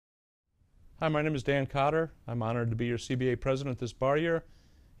Hi, my name is Dan Cotter. I'm honored to be your CBA President this bar year.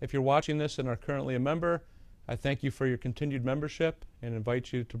 If you're watching this and are currently a member, I thank you for your continued membership and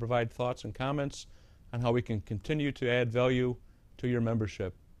invite you to provide thoughts and comments on how we can continue to add value to your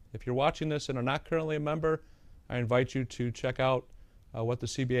membership. If you're watching this and are not currently a member, I invite you to check out what the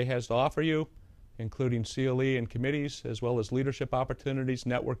CBA has to offer you, including CLE and committees, as well as leadership opportunities,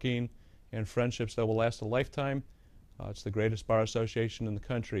 networking, and friendships that will last a lifetime. It's the greatest bar association in the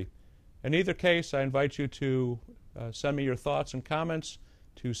country. In either case, I invite you to send me your thoughts and comments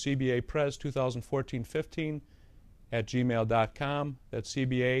to cbapres2014-15 at gmail.com. That's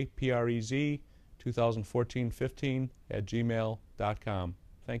CBAPREZ 2014-15 at gmail.com.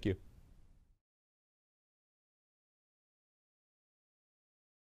 Thank you.